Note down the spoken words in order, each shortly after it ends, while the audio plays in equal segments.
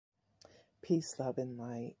Peace, love, and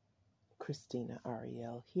light. Christina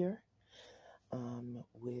Ariel here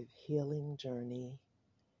with Healing Journey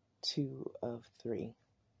 2 of 3.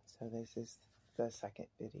 So this is the second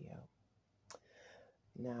video.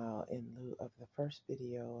 Now, in lieu of the first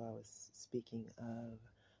video, I was speaking of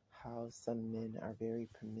how some men are very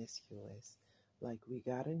promiscuous. Like, we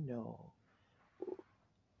gotta know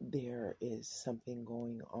there is something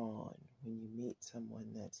going on when you meet someone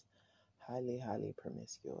that's highly, highly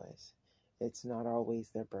promiscuous. It's not always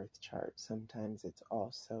their birth chart. Sometimes it's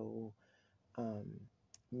also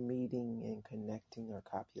meeting and connecting or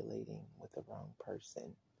copulating with the wrong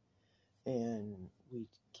person. And we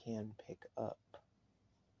can pick up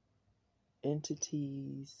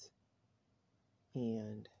entities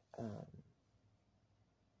and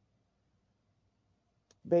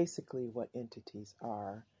basically what entities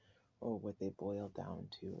are, or what they boil down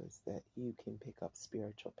to, is that you can pick up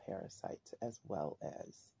spiritual parasites as well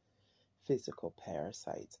as physical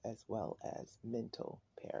parasites as well as mental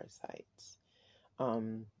parasites.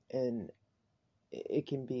 And it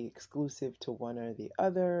can be exclusive to one or the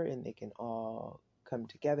other, and they can all come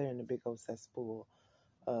together in a big old cesspool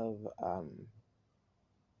of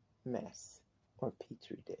mess or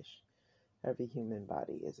petri dish. Every human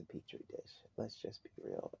body is a petri dish. Let's just be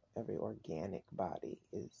real. Every organic body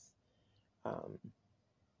is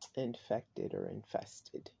infected or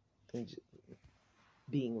infested. And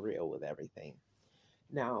being real with everything.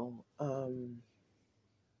 Now,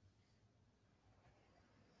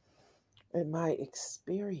 in my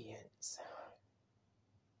experience,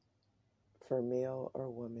 for male or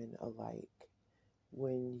woman alike,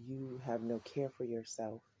 when you have no care for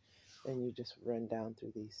yourself and you just run down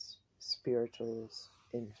through these spiritual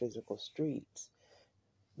and physical streets,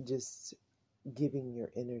 just giving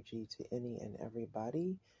your energy to any and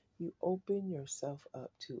everybody, you open yourself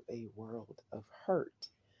up to a world of hurt.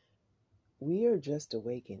 We are just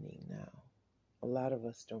awakening now. A lot of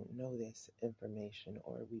us don't know this information,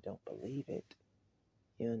 or we don't believe it.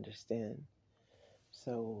 You understand?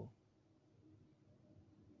 So,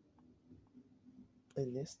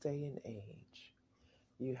 in this day and age,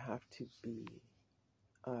 you have to be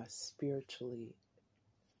spiritually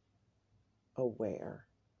aware,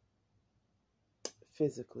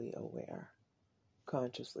 physically aware,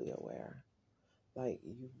 consciously aware. Like,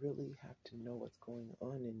 you really have to know what's going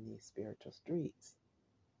on in these spiritual streets,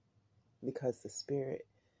 because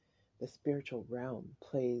the spiritual realm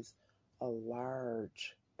plays a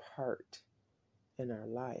large part in our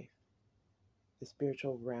life. The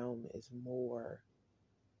spiritual realm is more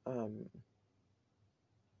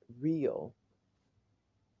real,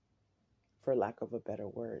 for lack of a better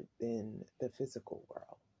word, than the physical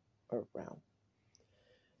world or realm.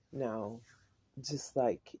 Now, just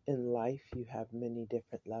like in life, you have many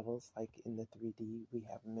different levels. Like in the 3D, we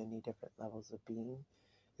have many different levels of being.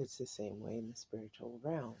 It's the same way in the spiritual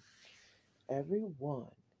realm.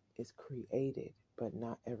 Everyone is created, but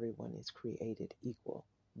not everyone is created equal.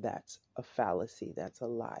 That's a fallacy. That's a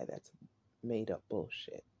lie. That's made up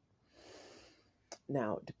bullshit.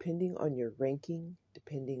 Now, depending on your ranking,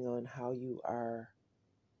 depending on how you are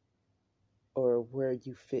or where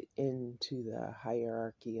you fit into the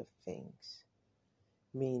hierarchy of things,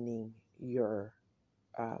 meaning your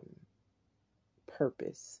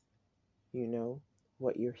purpose,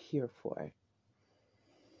 what you're here for.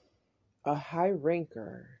 A high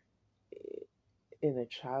ranker in a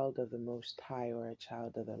child of the Most High or a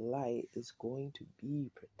child of the light is going to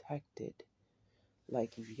be protected.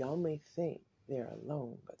 Like, y'all may think they're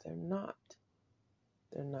alone, but they're not.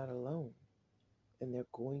 They're not alone. And they're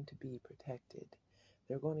going to be protected.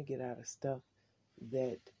 They're going to get out of stuff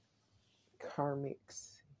that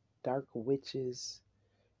karmics, dark witches,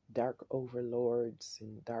 dark overlords,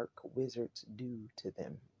 and dark wizards do to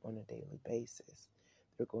them on a daily basis.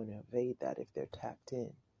 They're going to evade that if they're tapped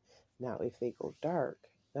in. Now, if they go dark,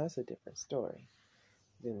 that's a different story.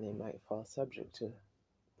 Then they might fall subject to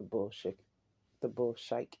the bullshit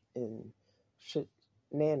and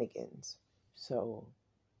shenanigans. So,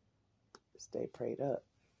 stay prayed up,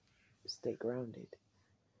 stay grounded,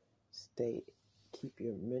 keep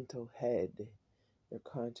your mental head, your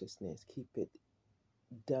consciousness, keep it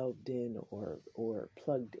delved in or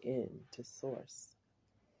plugged in to source.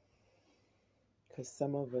 Because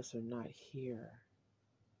some of us are not here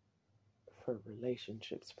for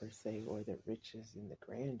relationships per se, or the riches and the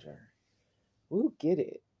grandeur. We'll get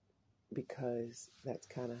it, because that's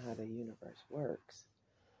kind of how the universe works.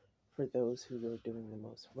 For those who are doing the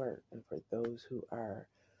most work, and for those who are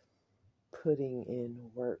putting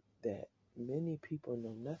in work that many people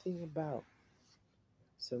know nothing about.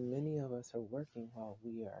 So many of us are working while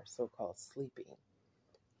we are so-called sleeping.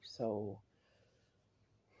 So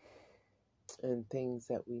and things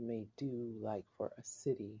that we may do, like for a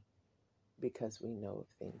city, because we know of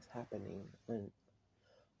things happening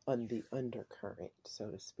on the undercurrent, so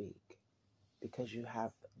to speak, because you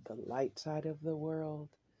have the light side of the world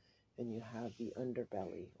and you have the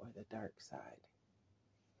underbelly or the dark side.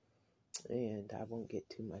 And I won't get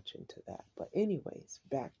too much into that. But anyways,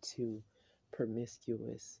 back to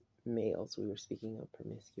promiscuous males. We were speaking of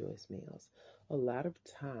promiscuous males. A lot of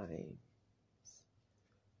times,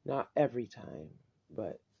 not every time,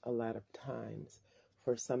 but a lot of times,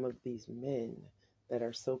 for some of these men that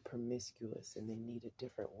are so promiscuous and they need a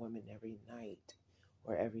different woman every night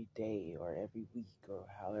or every day or every week or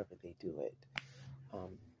however they do it,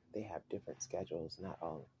 they have different schedules. Not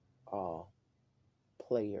all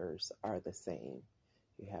players are the same.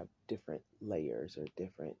 You have different layers or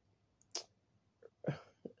different,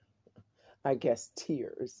 I guess,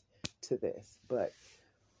 tiers to this. But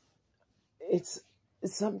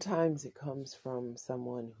sometimes it comes from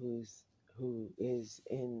someone who is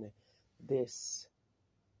in this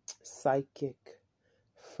psychic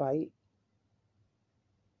fight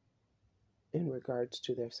in regards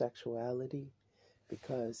to their sexuality,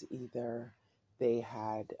 because either they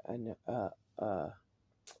had an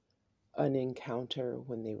encounter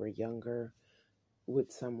when they were younger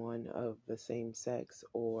with someone of the same sex,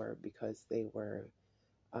 or because they were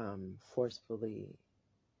forcefully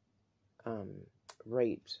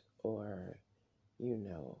raped or,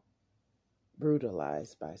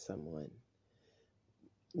 brutalized by someone,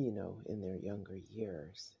 in their younger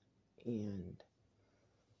years. And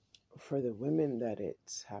for the women that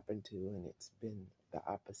it's happened to, and it's been the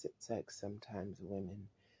opposite sex, sometimes women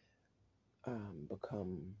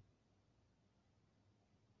become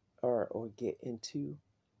or get into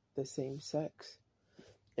the same sex.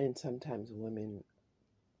 And sometimes women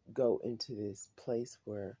go into this place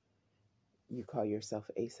where you call yourself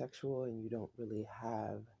asexual and you don't really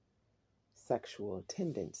have sexual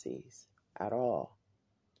tendencies at all,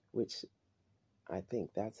 which I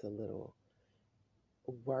think that's a little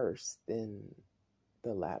worse than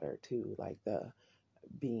the latter too, like the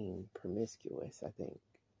being promiscuous. I think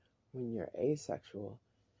when you're asexual,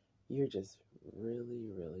 you're just really,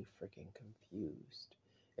 really freaking confused.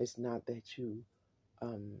 It's not that you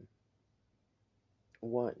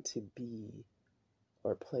want to be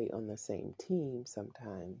or play on the same team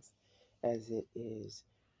sometimes, as it is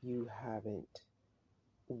you haven't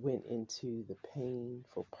went into the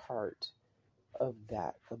painful part of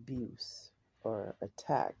that abuse or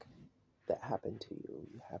attack that happened to you.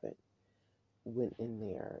 You haven't went in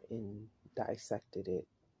there and dissected it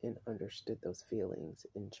and understood those feelings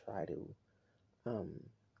and try to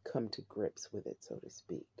come to grips with it, so to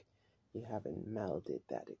speak. You haven't melded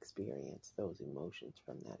that experience, those emotions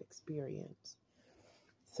from that experience.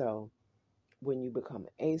 So when you become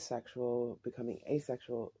asexual, becoming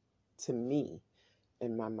asexual to me,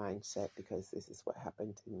 in my mindset, because this is what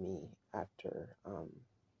happened to me after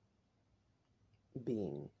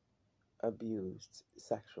being abused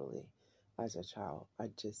sexually as a child. I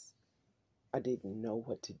didn't know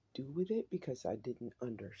what to do with it because I didn't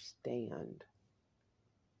understand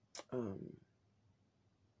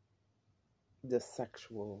the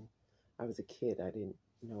sexual. I was a kid. I didn't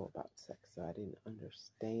know about sex, so I didn't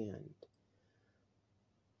understand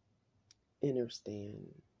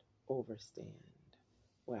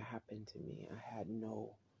what happened to me. I had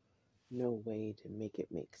no way to make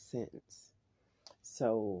it make sense.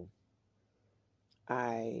 So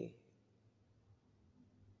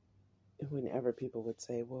whenever people would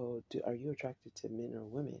say, well, are you attracted to men or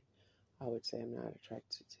women? I would say I'm not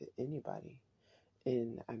attracted to anybody.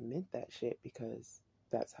 And I meant that shit because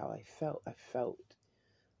that's how I felt. I felt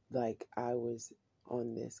like I was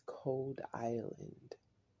on this cold island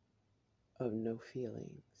of no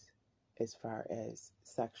feelings as far as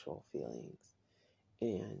sexual feelings.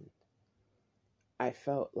 And I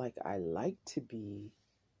felt like I liked to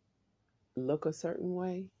look a certain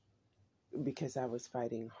way because I was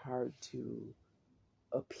fighting hard to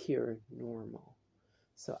appear normal.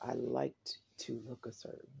 So I liked to look a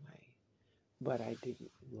certain way, but I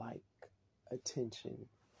didn't like attention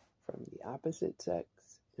from the opposite sex,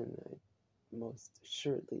 and I most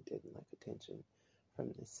assuredly didn't like attention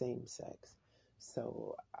from the same sex.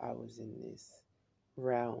 So I was in this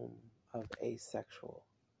realm of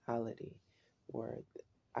asexuality where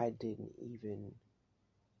I didn't even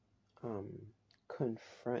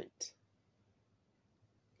confront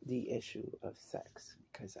the issue of sex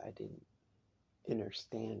because I didn't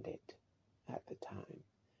understand it at the time.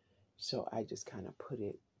 So I just kind of put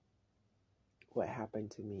what happened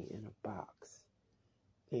to me in a box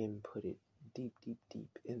and put it deep, deep,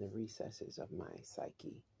 deep in the recesses of my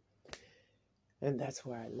psyche. And that's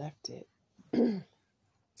where I left it.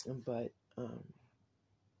 But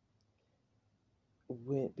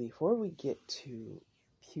before we get to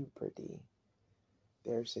puberty,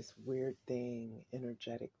 there's this weird thing,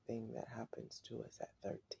 energetic thing that happens to us at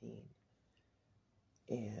 13.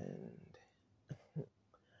 And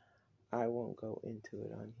I won't go into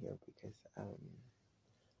it on here because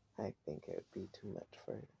I think it would be too much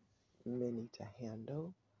for many to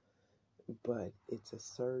handle. But it's a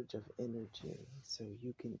surge of energy. So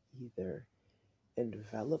you can either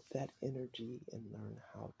envelop that energy and learn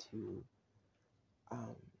how to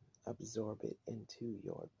absorb it into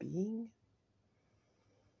your being,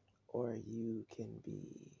 or you can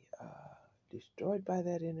be destroyed by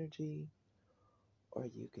that energy, or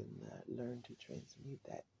you can learn to transmute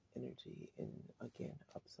that energy and again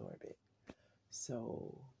absorb it.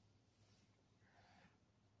 So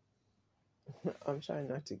I'm trying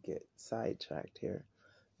not to get sidetracked here,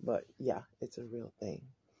 but yeah, it's a real thing.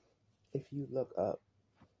 If you look up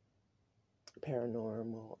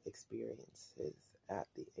paranormal experiences at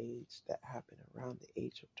the age that happen around the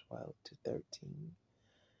age of 12 to 13,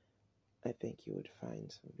 I think you would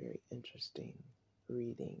find some very interesting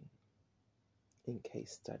reading in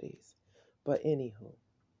case studies. But anywho,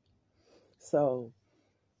 so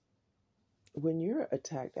when you're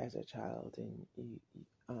attacked as a child and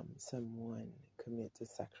someone commits a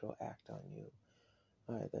sexual act on you,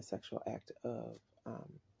 the sexual act of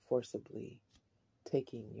forcibly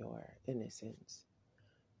taking your innocence,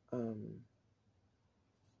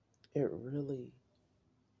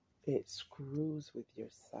 it screws with your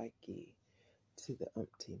psyche to the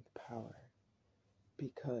umpteenth power,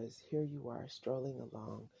 because here you are strolling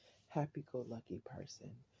along, happy-go-lucky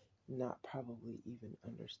person, not probably even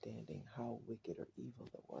understanding how wicked or evil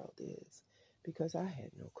the world is, because I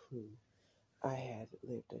had no clue. I had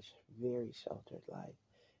lived a very sheltered life,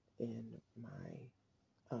 and my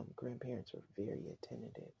grandparents were very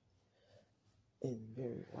attentive and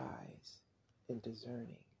very wise and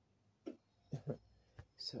discerning.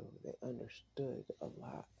 So they understood a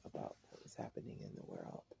lot about what was happening in the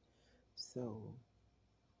world. So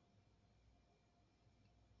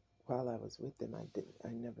while I was with them, I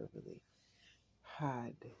never really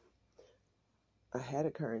I had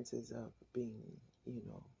occurrences of being,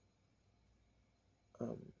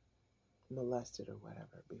 molested or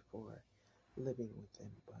whatever before living with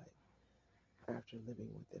them. But after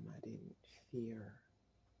living with them, I didn't fear.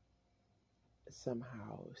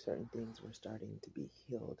 Somehow certain things were starting to be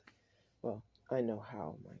healed. Well, I know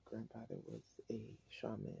how. My grandfather was a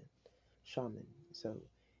shaman. So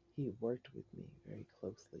he worked with me very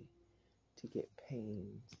closely to get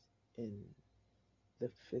pains and the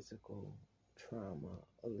physical trauma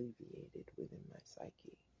alleviated within my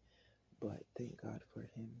psyche. But thank God for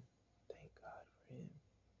him. Thank God for him.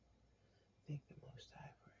 Thank the Most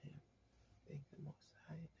High for him. Thank the Most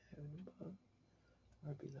High in heaven above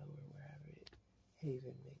or below or wherever it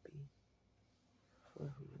haven may be, for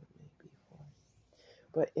who it may be for.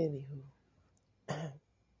 But anywho,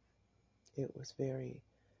 it was very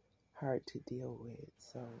hard to deal with.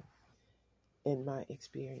 So in my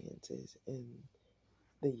experiences in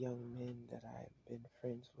the young men that I've been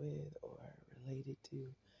friends with or related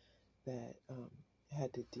to that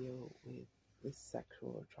had to deal with the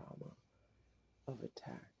sexual trauma of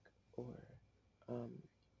attack or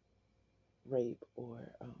rape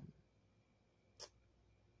or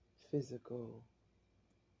physical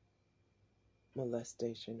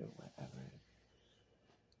molestation or whatever,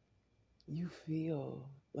 you feel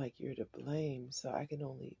like you're to blame. So I can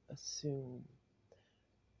only assume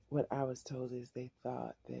what I was told is they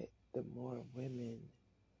thought that the more women,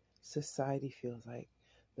 society feels like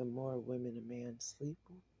the more women a man sleep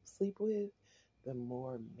with, the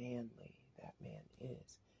more manly that man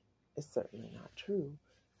is. It's certainly not true,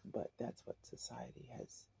 but that's what society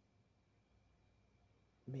has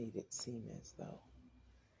made it seem as though.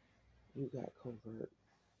 You got covert,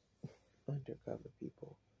 undercover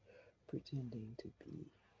people pretending to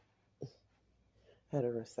be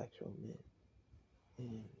heterosexual men,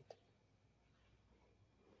 and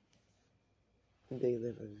they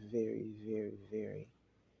live a very, very, very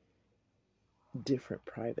different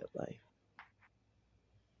private life.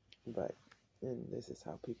 And this is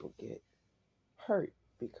how people get hurt,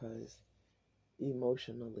 because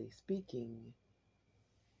emotionally speaking,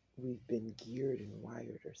 we've been geared and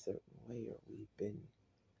wired a certain way, or we've been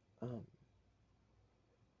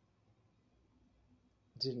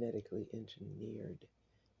genetically engineered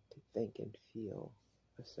to think and feel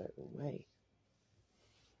a certain way.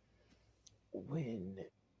 When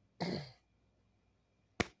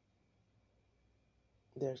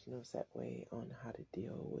There's no set way on how to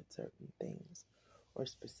deal with certain things or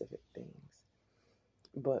specific things.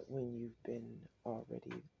 But when you've been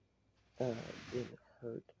already been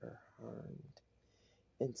hurt or harmed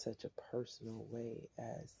in such a personal way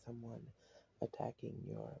as someone attacking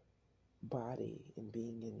your body and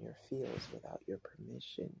being in your fields without your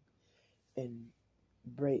permission and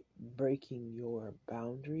breaking your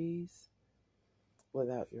boundaries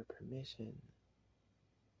without your permission,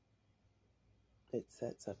 it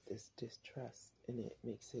sets up this distrust, and it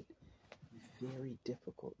makes it very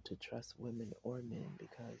difficult to trust women or men,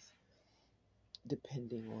 because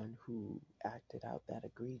depending on who acted out that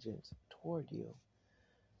egregious toward you,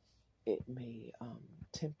 it may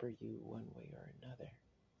temper you one way or another,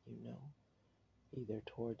 either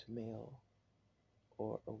towards male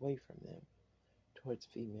or away from them, towards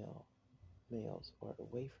female males or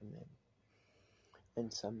away from them.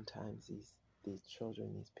 And sometimes these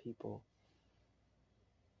children, these people,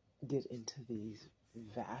 get into these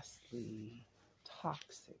vastly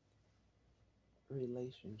toxic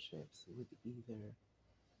relationships with either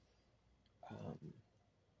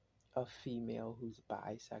a female who's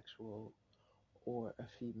bisexual or a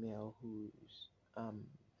female who's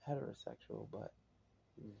heterosexual but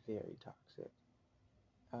very toxic.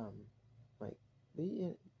 Like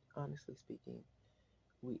honestly speaking,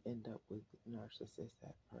 we end up with narcissists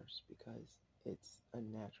at first because it's a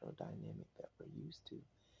natural dynamic that we're used to,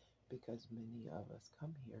 because many of us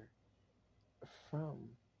come here from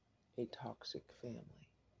a toxic family,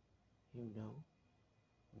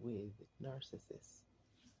 with narcissists.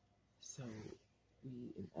 So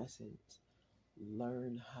we, in essence,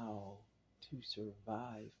 learn how to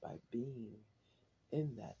survive by being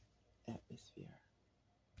in that atmosphere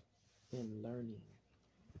and learning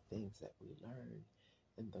the things that we learn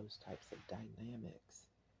in those types of dynamics.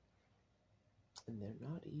 And they're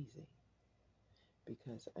not easy,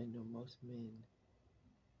 because I know most men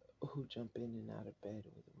who jump in and out of bed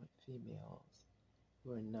with females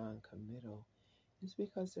who are non-committal is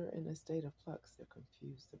because they're in a state of flux. They're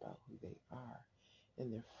confused about who they are,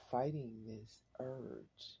 and they're fighting this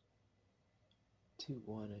urge to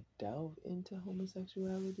want to delve into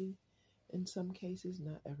homosexuality. In some cases,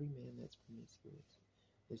 not every man that's promiscuous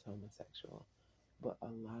is homosexual, but a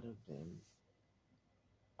lot of them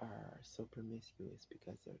are so promiscuous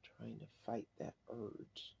because they're trying to fight that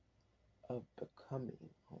urge of becoming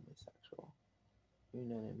homosexual. You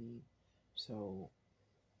know what I mean? So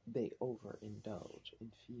they overindulge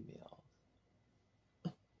in females.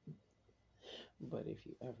 But if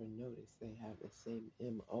you ever notice, they have the same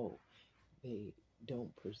MO. They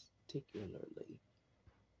don't particularly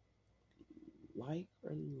like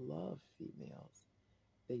or love females.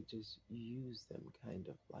 They just use them kind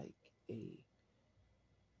of like a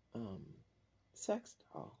sex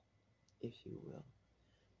doll, if you will.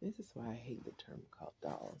 This is why I hate the term called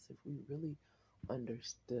dolls. If we really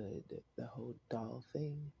understood the whole doll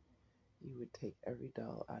thing, you would take every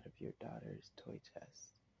doll out of your daughter's toy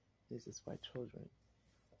chest. This is why children,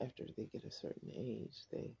 after they get a certain age,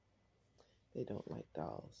 they don't like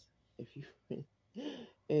dolls. If you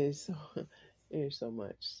there's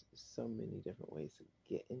so many different ways to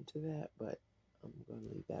get into that, but I'm going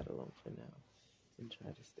to leave that alone for now and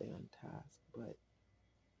try to stay on task. But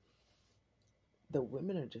the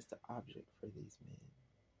women are just an object for these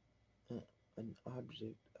men, an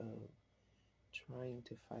object of trying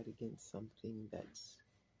to fight against something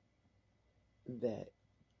that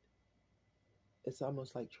it's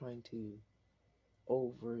almost like trying to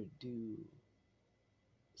overdo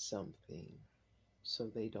something so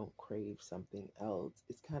they don't crave something else.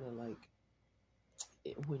 It's kind of like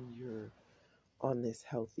when you're on this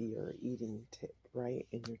healthier eating tip, right?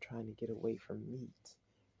 And you're trying to get away from meat,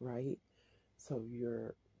 right? So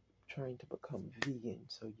you're trying to become vegan.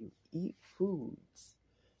 So you eat foods,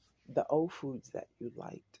 the old foods that you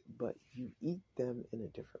liked, but you eat them in a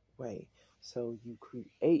different way. So you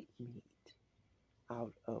create meat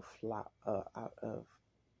out of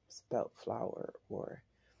spelt flour or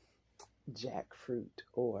jackfruit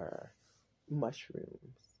or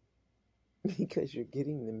mushrooms, because you're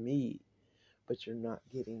getting the meat, but you're not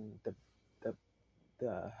getting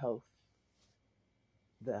the health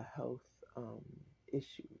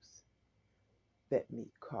issues that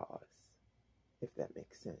meat cause, if that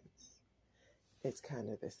makes sense. It's kind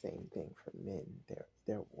of the same thing for men.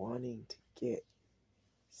 They're wanting to get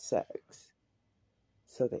sex,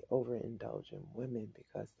 so they overindulge in women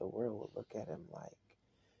because the world will look at them like,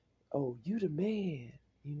 oh, you the man.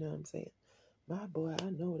 You know what I'm saying? My boy, I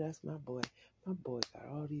know that's my boy. My boy got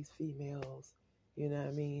all these females. You know what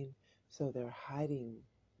I mean? So they're hiding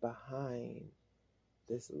behind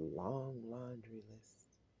this long laundry list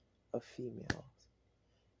of females.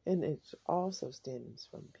 And it also stems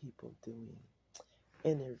from people doing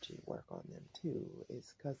energy work on them too.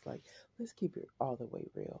 It's because, like, let's keep it all the way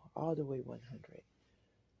real, all the way 100.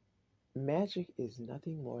 Magic is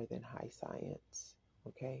nothing more than high science,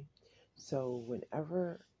 okay? So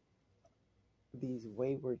whenever these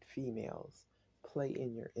wayward females play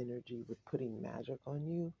in your energy with putting magic on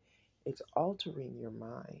you, it's altering your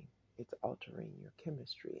mind. It's altering your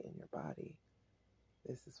chemistry in your body.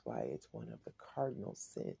 This is why it's one of the cardinal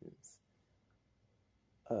sins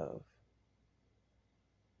of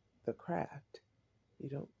the craft. You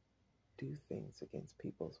don't do things against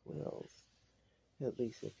people's wills. At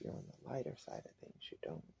least if you're on the lighter side of things, you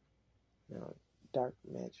don't. Now, dark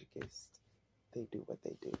magicists, they do what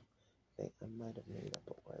they do. I might have made up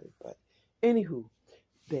a word, but anywho,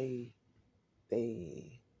 they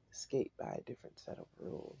skate by a different set of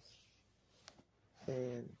rules,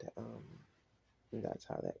 and that's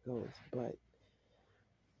how that goes. But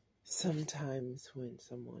sometimes when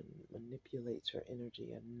someone manipulates your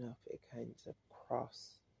energy enough, it kind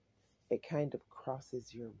of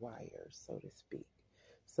crosses your wires, so to speak.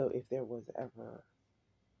 So if there was ever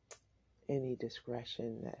any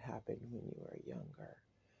discretion that happened when you were younger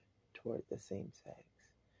toward the same sex,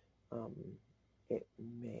 it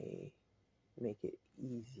may make it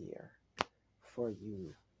easier for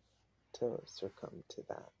you to succumb to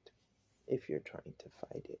that if you're trying to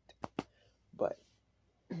fight it. But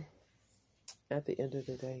at the end of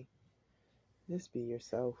the day, just be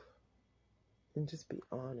yourself and just be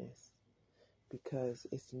honest, because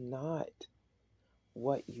it's not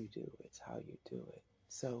what you do, it's how you do it.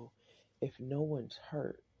 So if no one's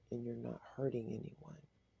hurt and you're not hurting anyone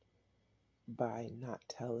by not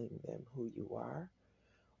telling them who you are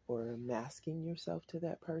or masking yourself to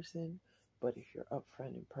that person, but if you're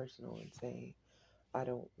upfront and personal and saying, I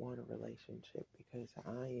don't want a relationship because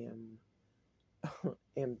I am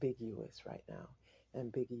ambiguous right now.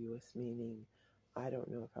 Ambiguous meaning I don't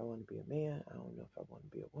know if I want to be a man, I don't know if I want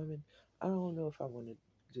to be a woman, I don't know if I want to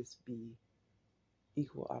just be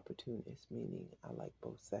equal opportunist, meaning I like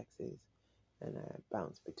both sexes and I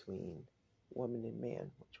bounce between woman and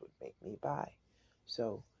man, which would make me bi.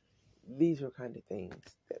 So these are kind of things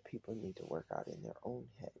that people need to work out in their own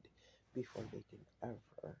head before they can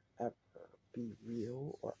ever be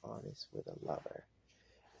real or honest with a lover.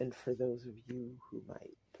 And for those of you who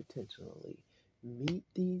might potentially meet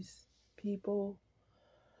these people,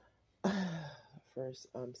 first,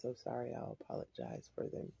 I'm so sorry. I'll apologize for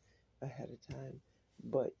them ahead of time.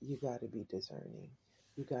 But you got to be discerning.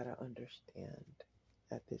 You got to understand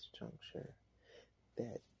at this juncture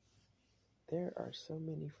that there are so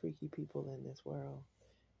many freaky people in this world,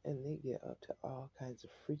 and they get up to all kinds of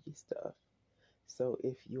freaky stuff. So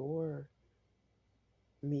if you're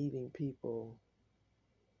meeting people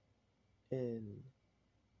and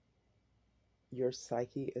your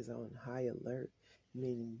psyche is on high alert,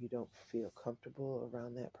 meaning you don't feel comfortable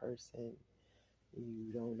around that person,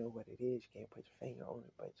 you don't know what it is, you can't put your finger on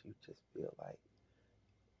it, but you just feel like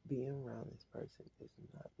being around this person is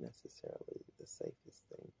not necessarily the safest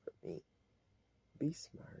thing for me. Be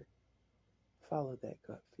smart. Follow that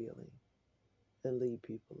gut feeling and leave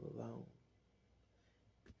people alone.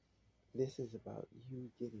 This is about you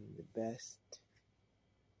getting the best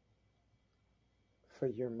for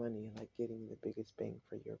your money, like getting the biggest bang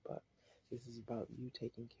for your buck. This is about you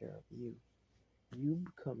taking care of you. You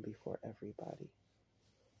come before everybody.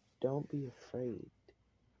 Don't be afraid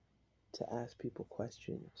to ask people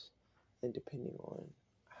questions, and depending on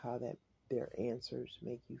how their answers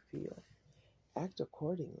make you feel, act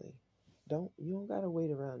accordingly. You don't gotta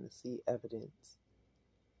wait around to see evidence.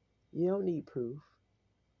 You don't need proof.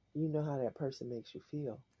 You know how that person makes you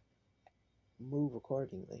feel. Move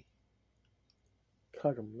accordingly.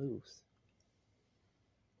 Cut them loose.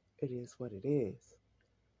 It is what it is.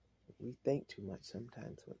 We think too much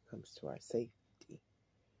sometimes when it comes to our safety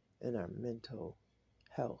and our mental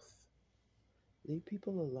health. Leave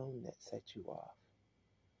people alone that set you off,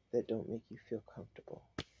 that don't make you feel comfortable.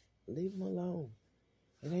 Leave them alone.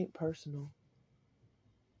 It ain't personal.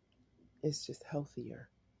 It's just healthier.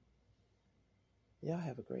 Y'all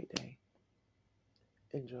have a great day.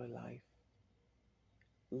 Enjoy life.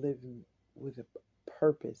 Live with a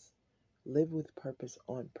purpose. Live with purpose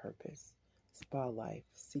on purpose. Spa life.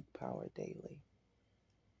 Seek power daily.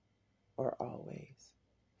 Or always.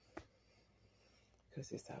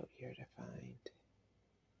 Because it's out here to find.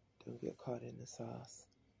 Don't get caught in the sauce.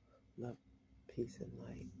 Love, peace, and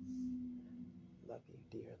light. Love you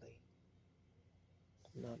dearly.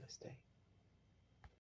 Namaste.